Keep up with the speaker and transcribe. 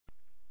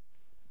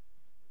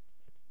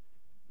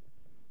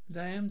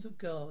Lambs of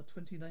God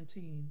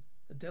 2019.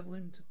 The Devil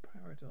into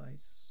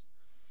Paradise.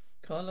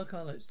 Carla,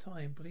 Carla, it's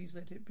time. Please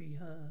let it be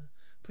her.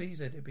 Please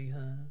let it be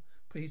her.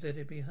 Please let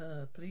it be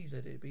her. Please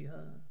let it be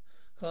her.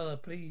 Carla,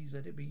 please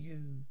let it be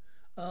you.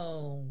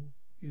 Oh,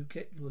 you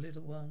get your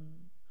little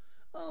one.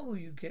 Oh,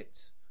 you get.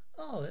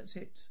 Oh, that's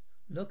it.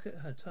 Look at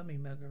her tummy,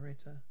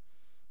 Margarita.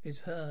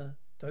 It's her,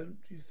 don't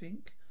you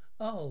think?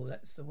 Oh,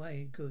 that's the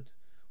way. Good.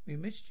 We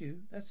missed you.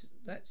 That's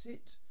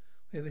it.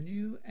 We have a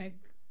new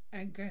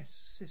Agnes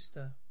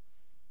sister.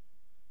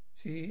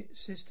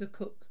 Sister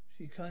cook.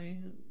 She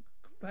came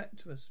back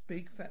to us,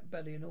 big fat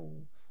belly and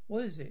all.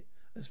 What is it?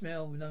 A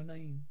smell with no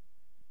name.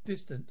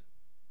 Distant.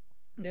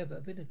 Never.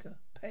 Vinegar.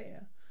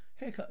 Pear.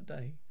 Haircut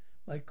day.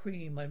 My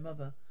queen, my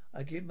mother.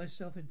 I give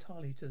myself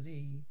entirely to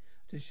thee.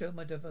 To show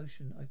my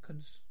devotion, I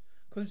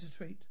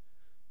concentrate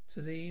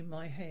to thee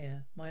my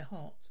hair, my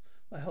heart,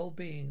 my whole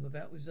being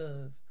without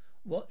reserve.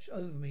 Watch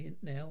over me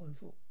now and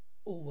for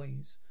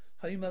always.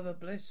 Holy Mother,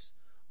 bless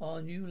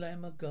our new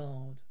Lamb of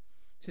God.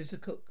 Sister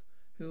Cook,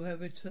 who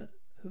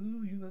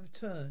you have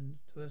turned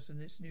to us in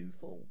this new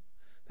form.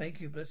 Thank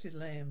you, blessed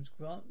lambs.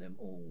 Grant them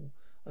all,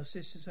 our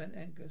Sister St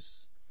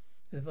Agnes,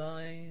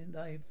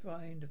 thy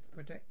find of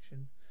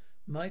protection.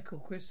 Michael,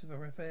 Christopher,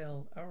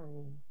 Raphael,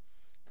 Ariel,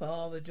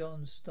 Father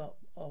John, stop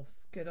off,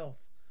 get off.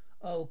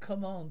 Oh,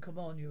 come on,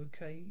 you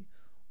okay?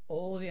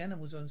 All the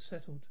animals are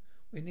unsettled.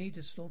 We need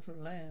to slaughter a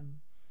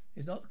lamb.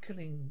 It's not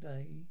killing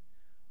day.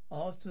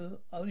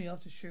 Only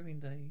after shearing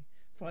day.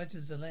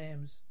 Frightens the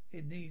lambs.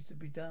 It needs to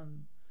be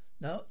done.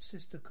 Not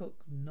Sister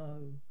Cook,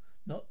 no,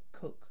 not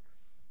Cook.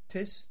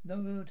 Tis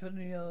no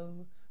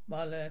tonio,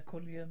 mala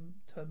colium,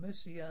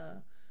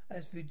 termesia,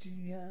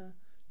 Iphigenia,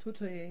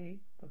 tutte,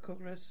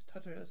 pacogras,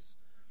 tatarus,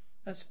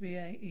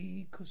 aspia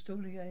e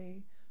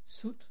costoliae,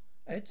 sut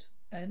et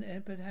an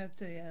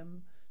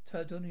epidhaptiam,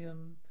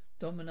 tardonium,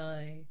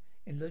 domini,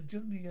 in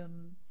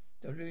lojunium,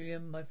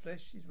 delirium. My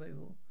flesh is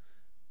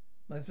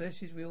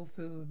real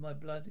food, my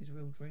blood is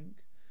real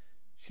drink.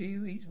 She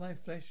who eats my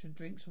flesh and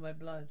drinks of my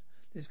blood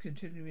lives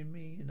continually in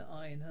me, and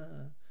I in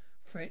her.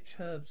 Fetch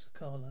herbs,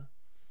 Carla,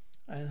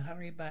 and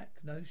hurry back,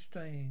 no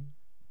straying.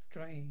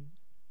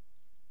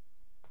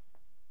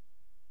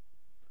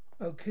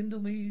 Oh, kindle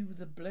me with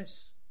the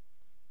bliss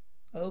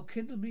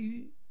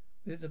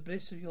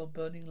of your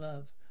burning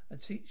love,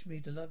 and teach me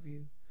to love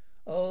you.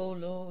 Oh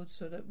Lord,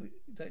 so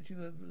that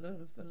you have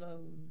loved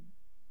alone.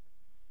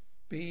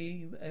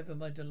 Be ever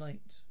my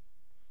delight.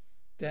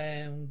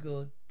 Damn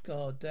good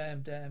God,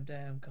 damn,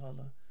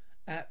 Carla.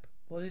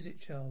 What is it,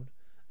 child?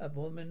 A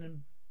woman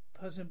and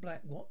person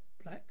black. What?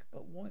 Black,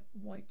 but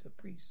white, a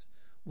priest.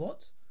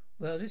 What?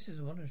 Well, this is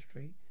a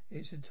monastery.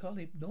 It's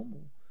entirely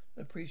normal.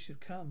 A priest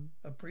should come.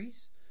 A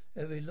priest?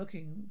 They'll be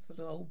looking for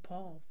the old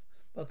path.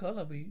 But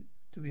Carla,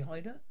 do we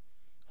hide her?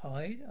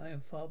 Hide? I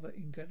am Father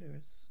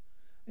Ignatius.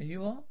 And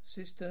you are?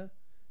 Sister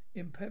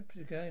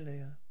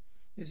Iphigenia.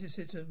 This is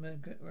Sister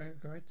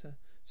Margarita.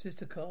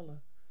 Sister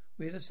Carla.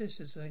 We are the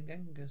sisters of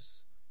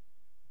Agnes.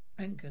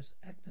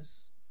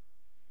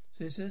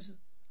 Sisters,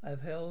 I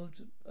have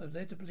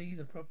led to believe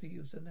the property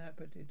was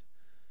inhabited.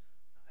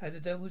 Had the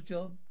devil's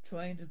job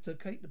trying to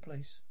locate the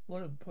place.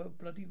 What a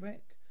bloody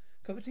wreck.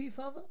 Cup of tea,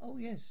 Father? Oh,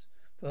 yes.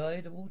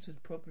 Fried the waters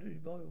properly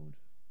boiled.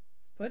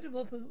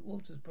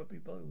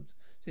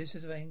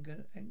 Sisters of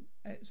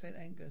St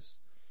Agnes.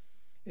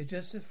 It's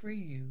just to free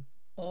you.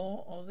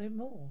 Or are there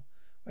more?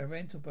 My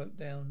rental broke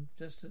down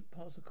just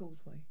past the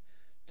causeway.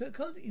 I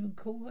can't even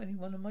call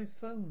anyone on my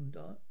phone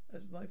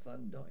as my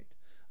phone died.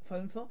 A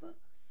phone, Father?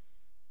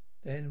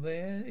 Then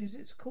where is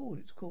it called?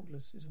 It's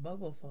cordless. It's a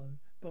mobile phone,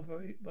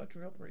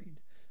 battery operated.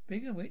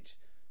 Speaking of which,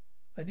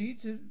 I need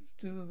to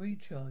do a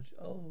recharge.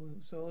 Oh,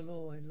 so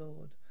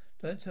Lord.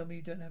 Don't tell me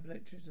you don't have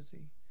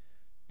electricity.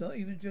 Not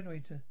even a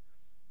generator.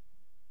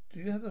 Do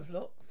you have a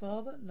flock,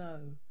 Father?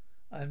 No.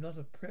 I am not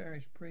a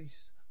parish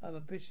priest. I am a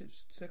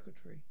bishop's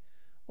secretary.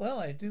 Well,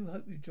 I do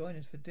hope you join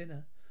us for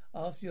dinner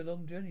after your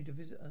long journey to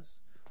visit us.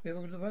 We have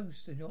a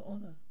roast in your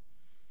honour.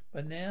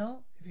 But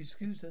now, if you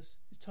excuse us,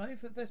 it's time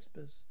for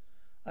Vespers.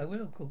 I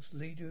will, of course,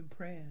 lead you in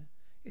prayer.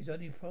 It's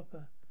only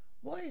proper.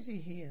 Why is he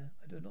here?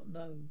 I do not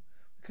know.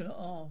 We cannot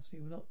ask.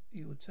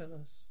 He will tell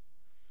us.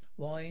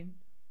 Wine.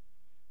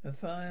 You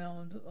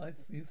found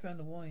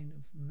a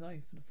wine, a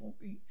knife and a fork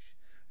each.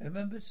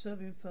 Remember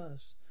serving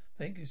first.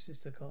 Thank you,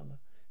 Sister Carla.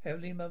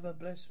 Heavenly Mother,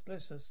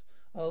 bless us,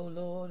 O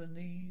Lord, and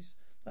these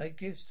thy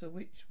gifts of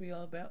which we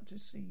are about to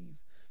receive,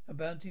 a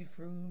bounty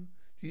through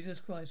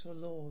Jesus Christ our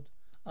Lord.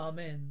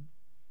 Amen.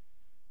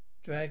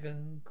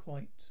 Dragon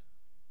quite.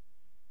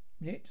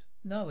 Knit?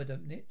 No, I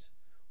don't knit.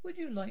 Would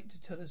you like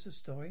to tell us a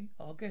story?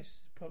 Our guest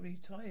is probably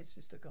tired,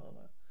 Sister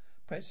Carla.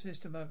 Perhaps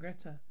Sister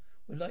Margarita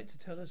would like to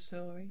tell a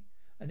story,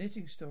 a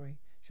knitting story.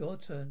 It's your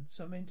turn.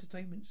 Some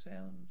entertainment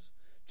sounds.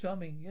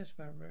 Charming, yes,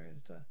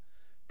 Margarita.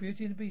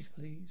 Beauty and the Beast,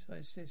 please, I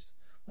insist.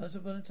 Once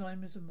upon a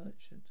time as a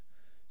merchant.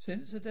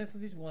 Since the death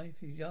of his wife,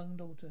 his young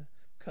daughter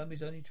became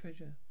his only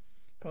treasure.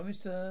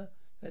 Promised her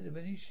that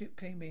when his ship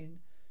came in,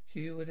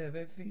 she would have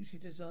everything she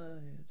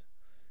desired.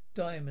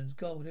 Diamonds,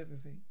 gold,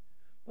 everything.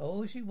 But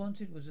all she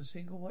wanted was a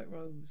single white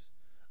rose.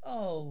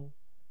 Oh,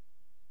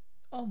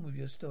 on with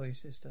your story,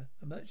 sister.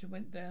 The merchant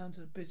went down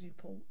to the busy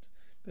port,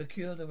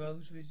 procured a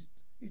rose for his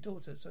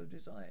daughter so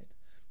desired.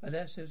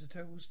 Alas, there was a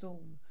terrible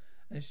storm,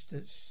 and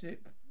the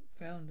ship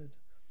foundered.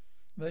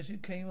 The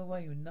merchant came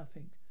away with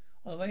nothing.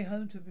 On the way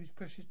home to his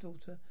precious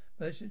daughter,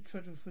 merchant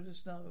trudged through the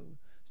snow,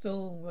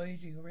 storm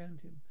raging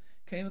around him.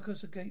 Came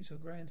across the gates of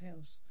a grand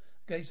house.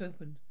 The gates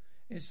opened.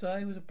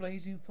 Inside was a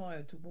blazing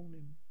fire to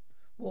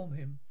warm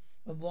him,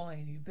 and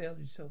wine. He availed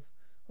himself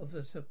of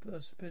the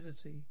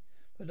hospitality,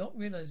 but not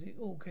realizing it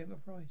all came at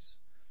a price.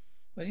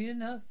 When he had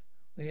enough,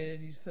 when he had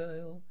his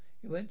fill,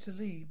 he went to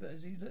leave, but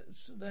as he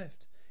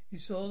left, he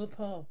saw the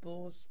path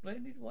bore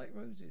splendid white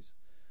roses,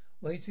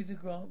 waiting to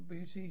grant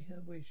beauty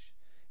a wish.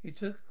 He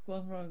took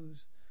one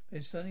rose,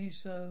 but suddenly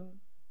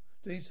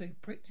doing so, he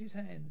pricked his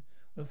hand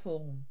on the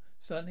thorn.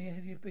 Suddenly a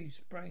hideous beast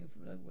sprang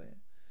from nowhere.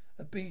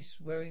 A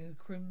beast wearing a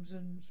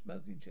crimson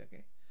smoking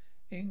jacket.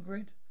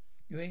 Ingrid,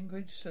 you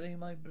Ingrid, stealing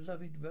my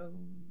beloved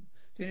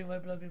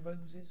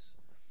roses?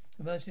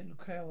 The merchant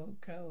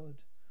cowered.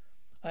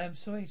 I am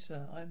sorry,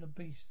 sir, I am the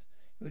beast.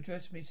 You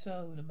addressed me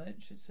so, the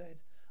merchant said.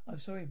 I'm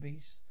sorry,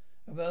 beast.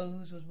 A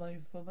rose was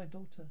for my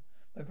daughter,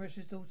 my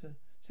precious daughter.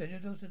 Send your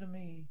daughter to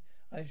me.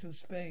 I shall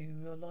spare you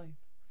your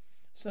life.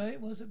 So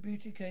it was that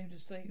Beauty came to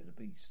stay with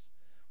the beast.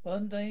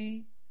 One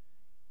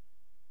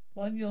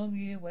long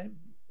year went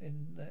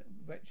in that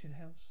wretched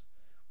house,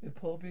 with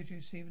poor Beauty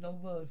received no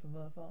word from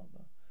her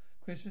father.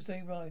 Christmas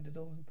Day arrived, the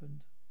door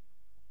opened.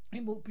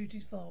 In walked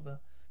Beauty's father,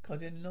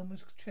 carried an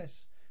enormous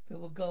chest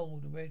filled with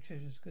gold and rare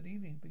treasures. Good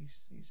evening,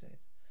 beast, he said.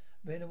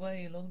 Been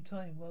away a long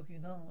time,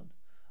 working hard.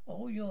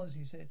 All yours,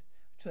 he said.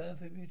 Return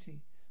for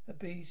Beauty. The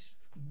beast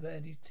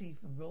bared his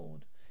teeth and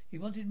roared. He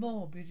wanted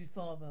more. Beauty's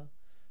father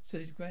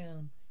stood his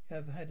ground. You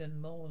have had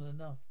more than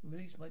enough.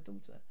 Release my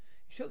daughter.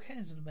 He shook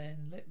hands with the man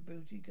and let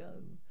Beauty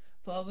go.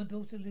 Father and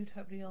daughter lived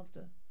happily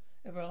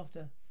ever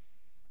after.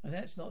 And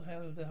that's not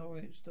how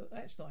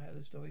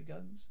the story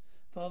goes.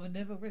 Father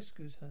never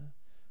rescues her.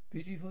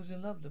 Beauty falls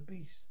in love with the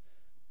beast,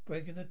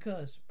 breaking the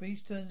curse.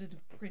 Beast turns into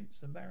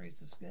prince and marries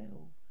the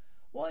scale.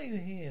 Why are you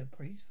here,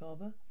 priest,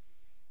 father?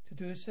 To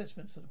do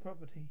assessments of the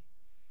property.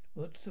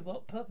 To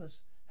what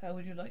purpose? How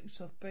would you like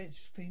soft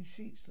beds, clean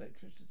sheets,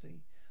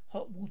 electricity,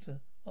 hot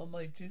water on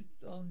my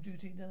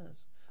on-duty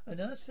nurse? A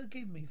nurse,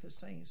 forgive me for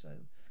saying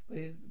so.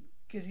 We're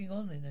getting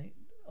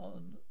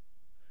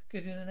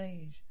getting an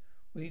age.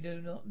 We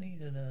do not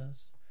need a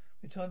nurse.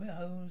 Retirement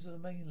homes of the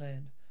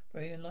mainland.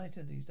 Very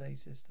enlightened these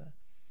days, sister.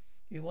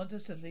 You want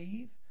us to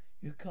leave?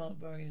 You can't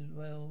very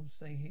well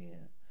stay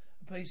here.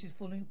 The place is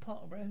falling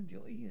apart around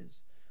your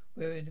ears.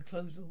 We're in a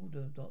closed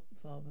order,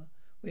 father.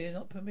 We are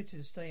not permitted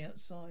to stay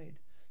outside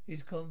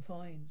these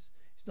confines.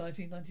 It's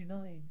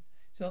 1999.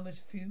 It's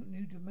almost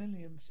new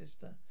millennium,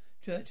 sister.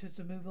 Church has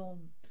to move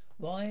on.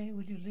 Why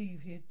would you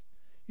leave here?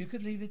 You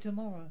could leave it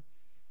tomorrow.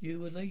 You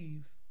would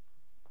leave.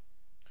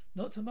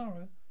 Not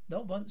tomorrow.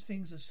 Not once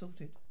things are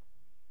sorted.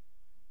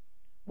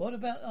 What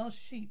about our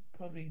sheep?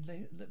 Probably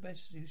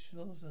best you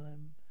slaughter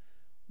them.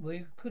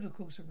 We could, of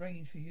course,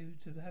 arrange for you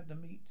to have the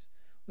meat,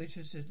 which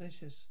is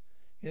delicious.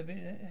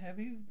 Have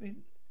you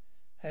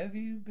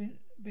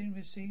been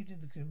received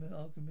in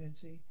our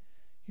community?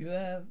 You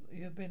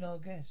have been our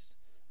guest,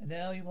 and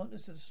now you want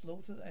us to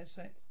slaughter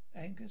St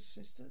Agnes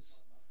sisters?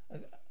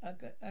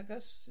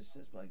 Agnes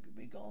sisters,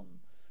 be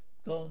gone.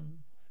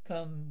 Come,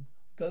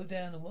 go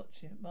down and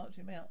march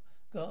him out.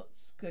 God's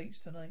gates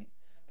tonight.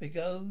 If he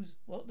goes,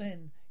 what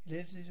then? He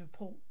lives in his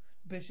report.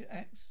 The bishop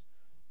acts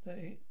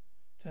to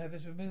have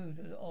us removed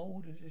and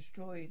old and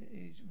destroyed.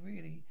 Is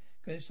really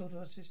going to slaughter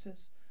our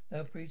sisters?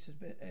 No priest has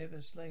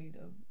ever stayed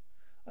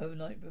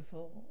overnight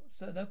before.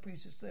 So no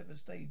priest has ever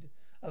stayed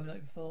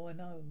overnight before. I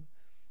know,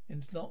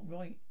 and it's not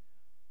right.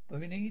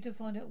 But we need to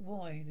find out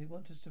why they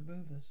want us to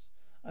move us.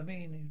 I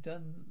mean, you've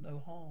done no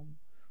harm.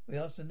 We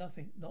asked for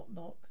nothing.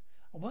 Knock.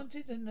 I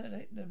wanted to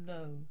let them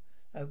know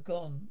I'll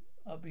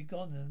be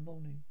gone in the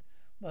morning.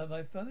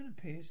 My phone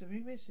appears to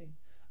be missing.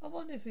 I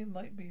wonder if it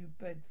might be in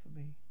bed for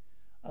me.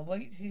 I'll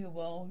wait here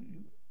while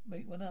you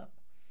make one up.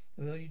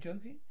 Are you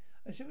joking?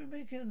 I should be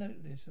making a note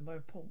of this in my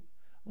report.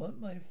 I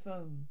want my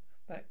phone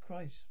back,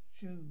 Christ.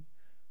 Jew.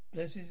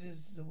 Blessed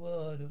is the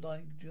word of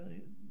thy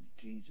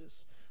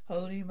Jesus.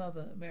 Holy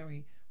Mother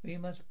Mary, we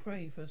must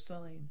pray for a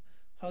sign.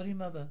 Holy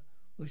Mother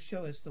will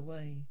show us the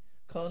way.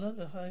 Carla,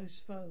 the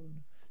host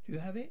phone. Do you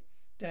have it?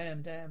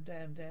 Damn.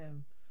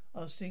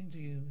 I'll sing to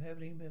you,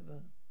 Heavenly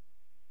Mother.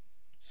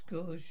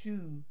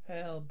 Shoo,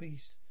 hail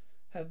beast.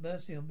 Have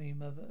mercy on me,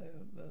 Mother,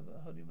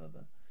 Holy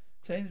Mother.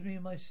 Cleanse me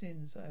of my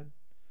sins. I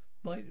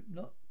might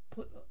not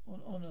put out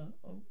on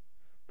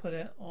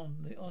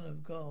the honour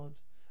of God.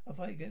 I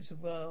fight against the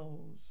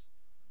wiles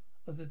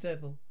of the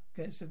devil,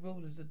 against the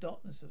rulers of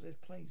darkness of this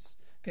place,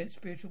 against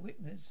spiritual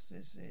witness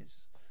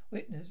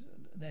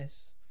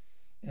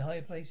in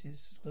high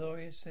places.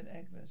 Glorious St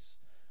Agnes,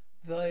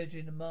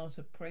 Virgin and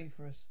Martyr, pray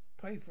for us.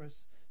 St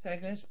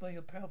Agnes, by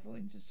your powerful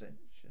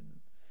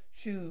intercession,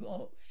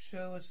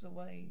 show us the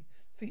way,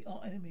 defeat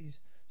our enemies,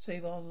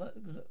 save our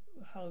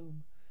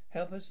home.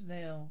 Help us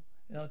now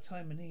in our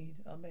time of need.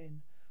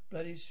 Amen.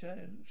 bloody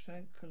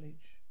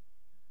sacrilege.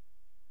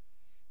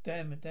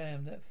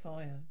 Damn, that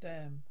fire,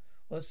 damn.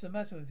 What's the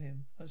matter with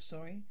him? I'm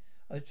sorry.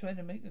 I was trying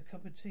to make a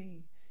cup of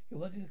tea. You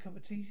wanted a cup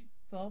of tea,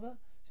 Father?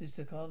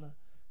 Sister Carla.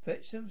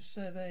 Fetch some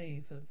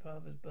survey for the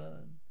Father's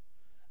burn.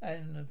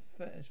 And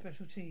a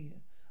special tea.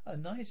 A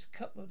nice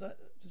cup of that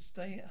to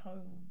stay at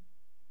home.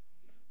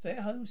 Stay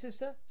at home,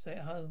 sister? Stay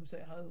at home, stay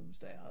at home,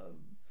 stay at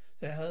home.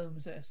 Stay at home,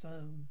 stay at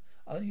home.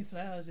 Only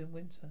flowers in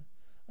winter.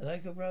 I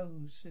like a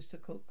rose, sister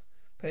cook.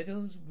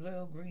 Petals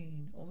blue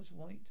green, almost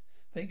white.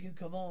 Thank you,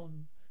 come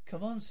on.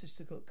 Come on,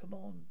 sister cook, come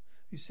on.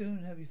 We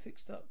soon have you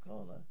fixed up,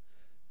 Carla.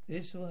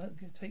 This will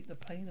take the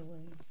pain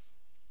away.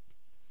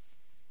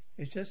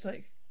 It's just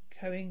like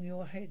having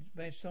your head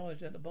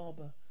massaged at the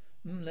barber.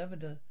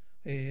 Lavender.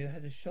 You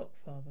had a shock,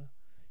 Father.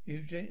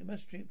 You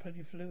must drink plenty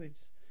of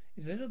fluids.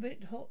 He's a little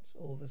bit hot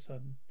all of a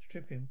sudden.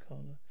 Strip him,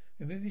 Carla.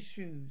 Remove his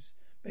shoes.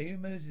 Baby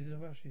Moses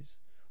and rushes.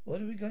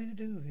 What are we going to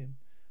do with him?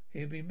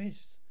 He'll be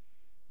missed.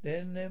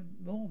 Then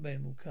more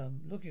men will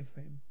come looking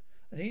for him.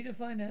 I need to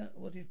find out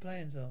what his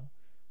plans are.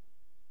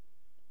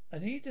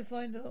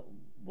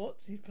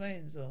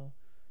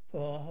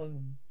 For our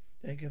home.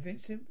 Then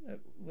convince him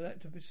that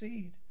to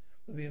proceed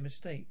will be a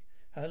mistake.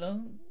 How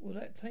long will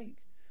that take?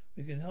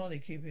 We can hardly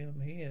keep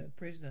him here,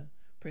 prisoner.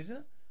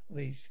 Prisoner?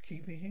 We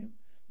keeping him?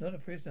 Not a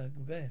prisoner,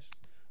 guest.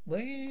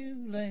 Where you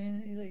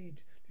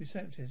laid to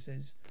St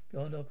Agnes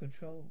beyond our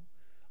control.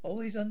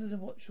 Always under the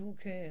watchful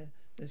care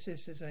of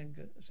Sister St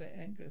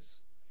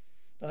Agnes.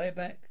 Lie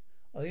back.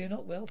 Are you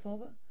not well,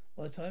 Father?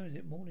 What time is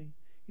it? Morning.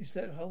 You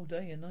slept the whole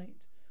day and night.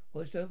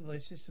 Watched over by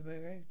Sister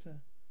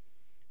Margarita.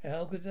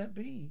 How could that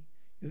be?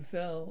 You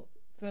fell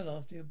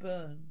after your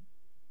burn.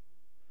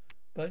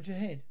 Bunch your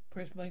head.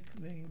 Press my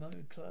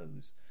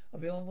clothes. I'll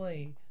be on my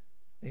way.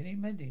 They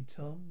need mending,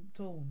 torn.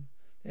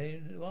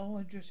 While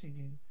I'm dressing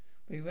you.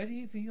 Be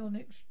ready for your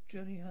next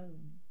journey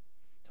home.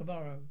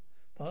 Tomorrow.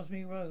 Pass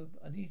me a robe.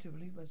 I need to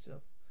relieve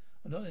myself.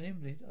 I'm not an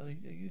invalid. I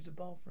use the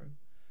bathroom.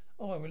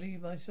 Oh, I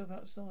relieve myself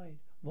outside.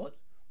 What?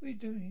 What are you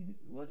doing?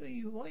 Why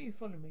are you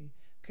following me? In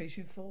case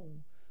you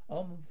fall.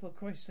 For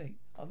Christ's sake.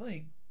 I'm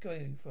only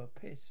going for a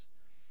piss.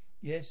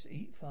 Yes,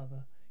 eat,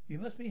 Father. You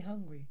must be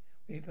hungry.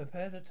 We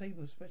prepared a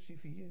table especially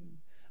for you.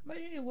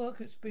 Imagine your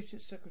work as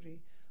Bishop's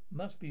secretary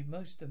must be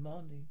most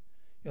demanding.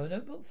 Your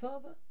notebook,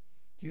 Father?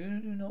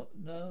 Did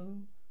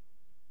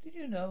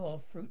you know our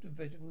fruit and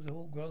vegetables are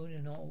all grown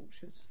in our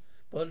orchards?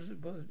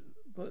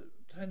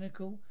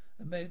 Botanical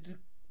and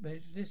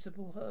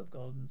medicinal herb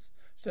gardens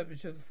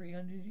established over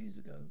 300 years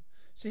ago.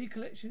 Seed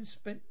collections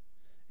spent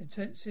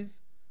intensive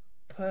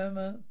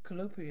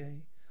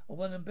permaculture are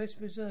one of the best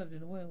preserved in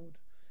the world.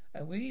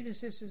 And we, the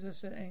sisters of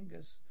St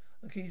Agnes,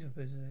 are keen to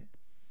preserve it.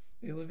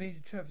 It would be a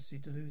travesty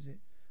to lose it.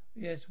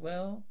 Yes,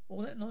 well,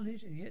 all that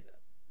knowledge, and yet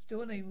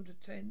still unable to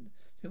tend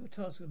to the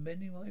task of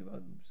mending my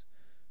robes,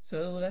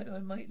 so that I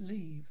might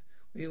leave.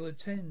 We will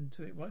attend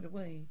to it right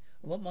away.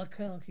 I want my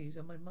car keys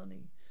and my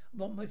money. I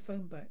want my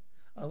phone back.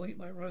 I await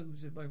my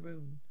robes in my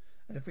room,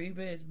 and the 3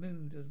 bears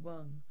moved as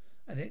one,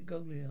 and hit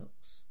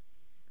Goldilocks.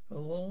 For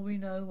all we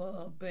know,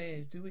 our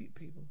bears do eat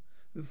people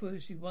who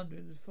foolishly wander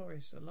in the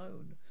forest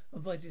alone,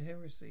 invited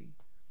heresy.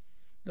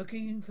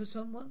 Looking for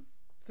someone?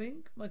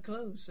 Think? My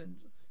clothes, and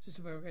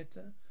Sister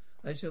Margarita.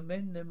 I shall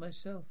mend them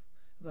myself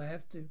if I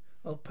have to.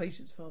 Oh,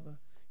 patience, Father.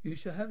 You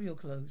shall have your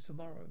clothes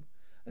tomorrow.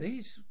 At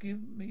least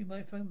give me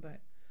my phone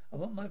back. I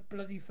want my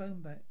bloody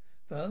phone back.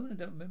 Phone? I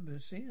don't remember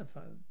seeing a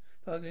phone.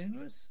 Father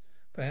Ignatius?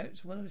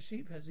 Perhaps one of the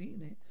sheep has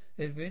eaten it.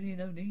 There's really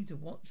no need to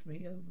watch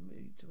me over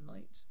me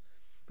tonight.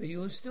 But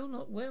you are still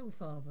not well,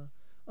 Father.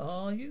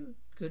 Are you?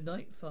 Good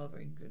night, Father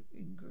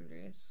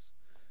Ignatius.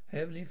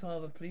 Heavenly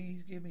Father,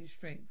 please give me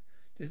strength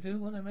to do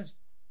what I must.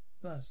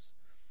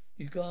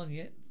 You've gone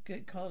yet?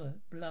 Get Carla,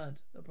 blood,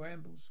 the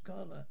brambles,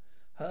 Carla.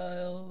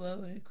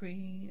 Holy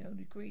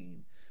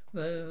Queen,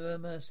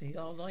 mercy,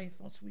 our life,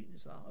 our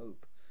sweetness, our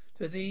hope.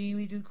 To thee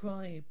we do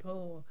cry,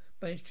 poor,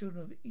 banished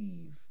children of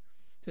Eve.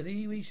 To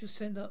thee we shall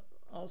send up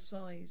our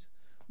sighs,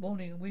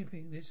 mourning and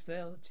weeping this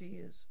veil of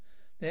tears.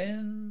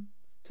 Then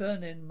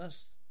turn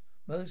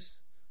most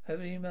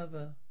heavenly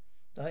Mother,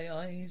 thy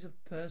eyes of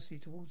mercy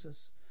towards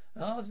us.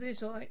 And after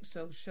this our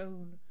exile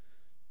shown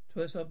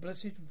to us our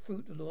blessed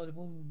fruit, the Lord of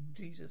womb,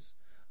 Jesus,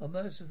 our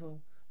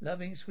merciful,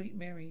 loving, sweet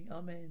Mary.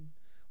 Amen.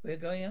 We're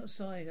going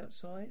outside.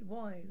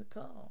 Why? The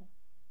car.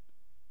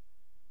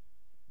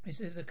 It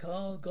says the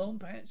car gone.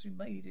 Perhaps we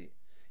made it.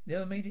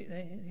 Never made it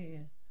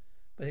here.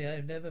 But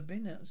I've never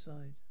been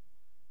outside.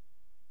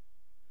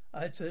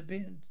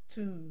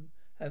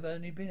 Have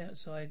only been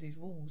outside these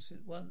walls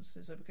once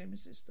since I became a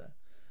sister.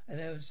 And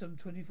that was some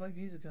 25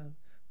 years ago.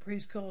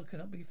 Priest card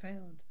cannot be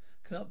found.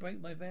 Cannot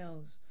break my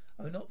vows.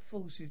 I will not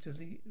force you to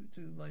leave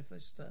to my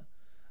sister.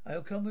 I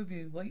will come with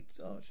you. Wait,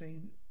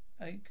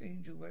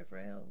 Archangel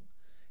Raphael.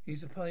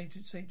 He's a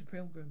patron saint of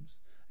pilgrims.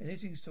 A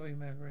knitting story,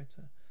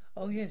 Margarita.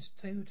 Oh yes,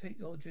 take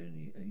your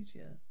journey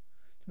easier.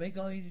 To make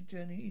our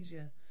journey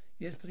easier.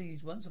 Yes,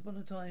 please. Once upon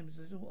a time,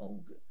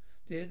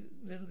 dear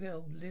little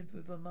girl lived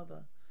with her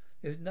mother.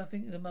 There was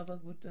nothing the mother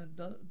would have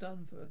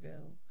done for a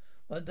girl.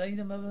 One day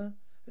the mother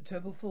a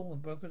terrible fall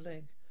and broke a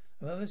leg.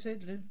 Her mother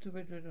said to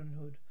Red Riding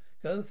Hood,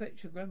 go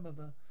fetch your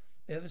grandmother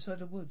the other side of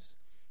the woods.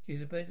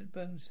 She's a bed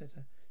bone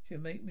setter. She'll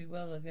make me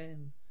well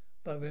again.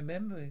 But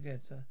remember,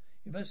 Agatha,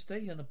 you must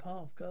stay on the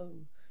path. Go.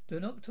 Do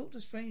not talk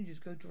to strangers.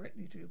 Go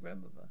directly to your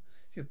grandmother.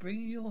 She'll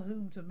bring your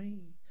home to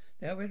me.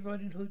 Now Red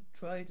Riding Hood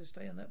tried to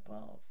stay on that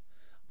path.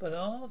 But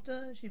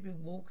after she'd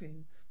been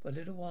walking for a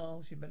little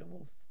while, she met a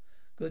wolf.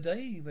 Good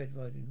day, Red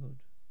Riding Hood.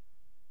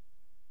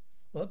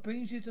 What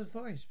brings you to the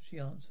forest? She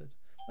answered.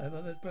 My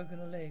mother's broken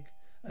a leg.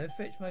 I have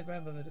fetched my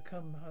grandmother to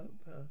come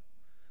help her.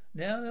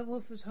 Now the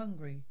wolf was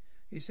hungry.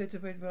 He said to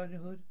Red Riding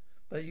Hood,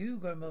 but you,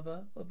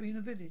 grandmother, will be in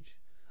a village.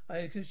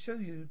 I can show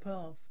you the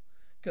path.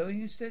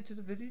 Going instead to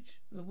the village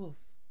of the wolf.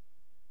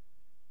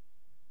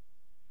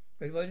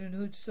 Red Riding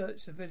Hood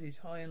searched the village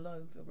high and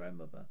low for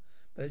grandmother,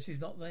 but she's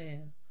not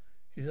there.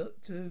 She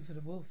looked too for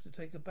the wolf to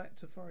take her back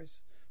to the forest.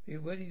 He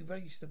already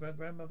raced to her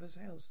grandmother's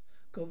house,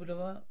 gobbled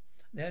her up.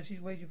 Now she's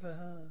waiting for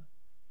her.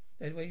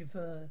 They're waiting for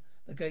her.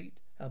 The gate,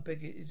 how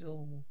big it is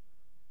all.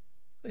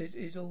 It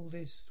is all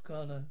this,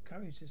 Carla,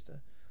 Carrie's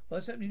sister.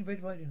 What's happening to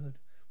Red Riding Hood?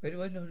 Red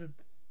Riding Hood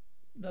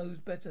knows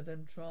better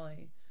than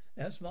try.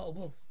 Outsmart a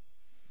wolf.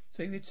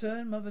 So he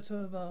returned mother to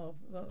her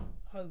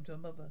home to her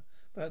mother,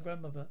 for her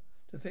grandmother,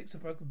 to fix a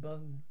broken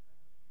bone.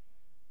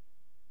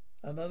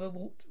 Her mother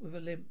walked with a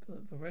limp for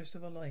the rest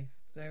of her life.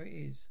 There it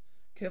is.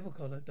 Careful,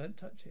 Carla, don't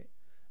touch it.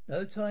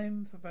 No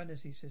time for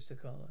vanity, Sister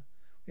Carla.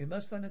 We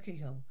must find a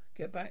keyhole.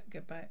 Get back,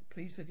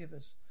 please forgive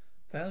us.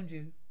 Found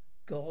you.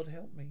 God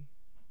help me.